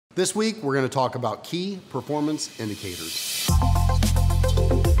This week, we're going to talk about key performance indicators.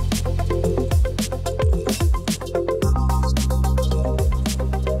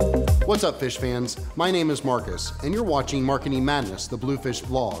 What's up, fish fans? My name is Marcus, and you're watching Marketing Madness, the Bluefish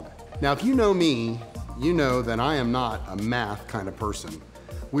vlog. Now, if you know me, you know that I am not a math kind of person.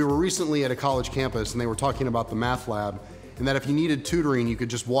 We were recently at a college campus, and they were talking about the math lab, and that if you needed tutoring, you could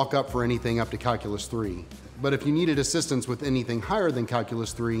just walk up for anything up to Calculus 3. But if you needed assistance with anything higher than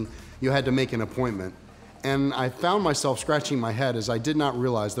Calculus 3, you had to make an appointment. And I found myself scratching my head as I did not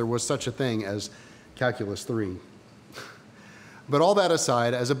realize there was such a thing as Calculus 3. But all that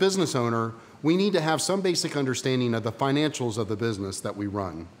aside, as a business owner, we need to have some basic understanding of the financials of the business that we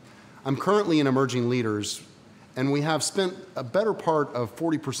run. I'm currently in Emerging Leaders, and we have spent a better part of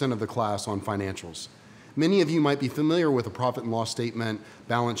 40% of the class on financials. Many of you might be familiar with a profit and loss statement,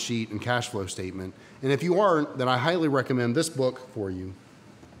 balance sheet, and cash flow statement. And if you aren't, then I highly recommend this book for you.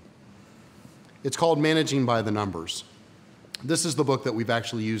 It's called Managing by the Numbers. This is the book that we've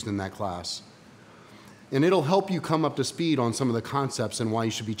actually used in that class. And it'll help you come up to speed on some of the concepts and why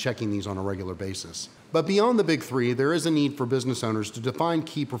you should be checking these on a regular basis. But beyond the big three, there is a need for business owners to define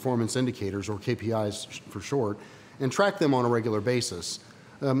key performance indicators, or KPIs for short, and track them on a regular basis.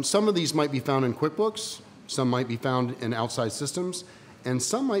 Some of these might be found in QuickBooks, some might be found in outside systems, and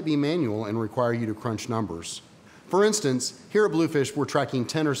some might be manual and require you to crunch numbers. For instance, here at Bluefish, we're tracking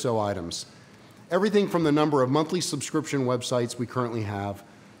 10 or so items. Everything from the number of monthly subscription websites we currently have,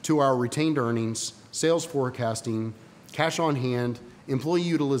 to our retained earnings, sales forecasting, cash on hand, employee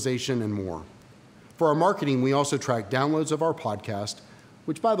utilization, and more. For our marketing, we also track downloads of our podcast,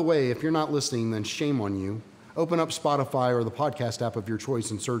 which, by the way, if you're not listening, then shame on you. Open up Spotify or the podcast app of your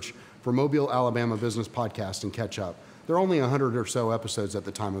choice and search for Mobile, Alabama Business Podcast and catch up. There are only 100 or so episodes at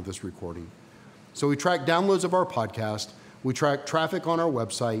the time of this recording. So we track downloads of our podcast, we track traffic on our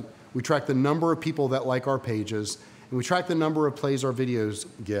website, we track the number of people that like our pages, and we track the number of plays our videos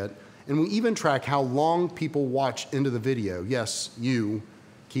get, and we even track how long people watch into the video. Yes, you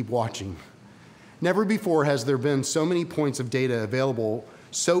keep watching. Never before has there been so many points of data available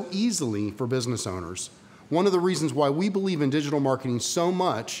so easily for business owners. One of the reasons why we believe in digital marketing so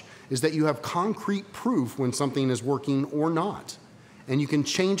much is that you have concrete proof when something is working or not. And you can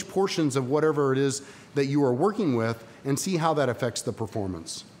change portions of whatever it is that you are working with and see how that affects the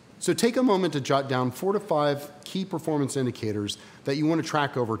performance. So take a moment to jot down 4 to 5 key performance indicators that you want to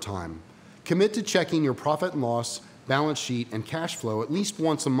track over time. Commit to checking your profit and loss, balance sheet, and cash flow at least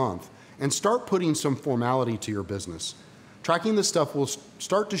once a month, and start putting some formality to your business. Tracking this stuff will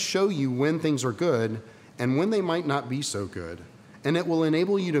start to show you when things are good and when they might not be so good. And it will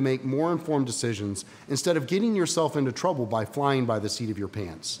enable you to make more informed decisions instead of getting yourself into trouble by flying by the seat of your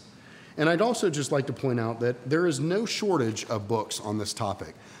pants. And I'd also just like to point out that there is no shortage of books on this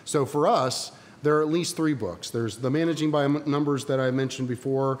topic. So for us, there are at least 3 books. There's the Managing by Numbers that I mentioned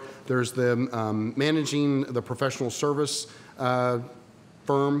before. There's the Managing the Professional Service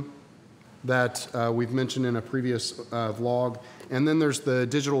firm that we've mentioned in a previous vlog. And then there's the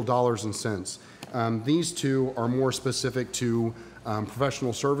Digital Dollars and Cents. These two are more specific to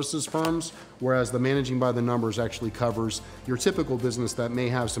professional services firms, whereas the Managing by the Numbers actually covers your typical business that may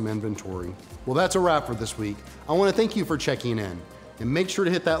have some inventory. Well, that's a wrap for this week. I want to thank you for checking in, and make sure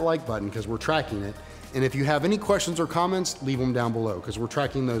to hit that like button because we're tracking it. And if you have any questions or comments, leave them down below because we're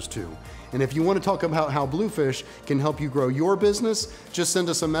tracking those too. And if you want to talk about how Bluefish can help you grow your business, just send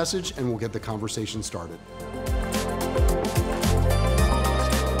us a message and we'll get the conversation started.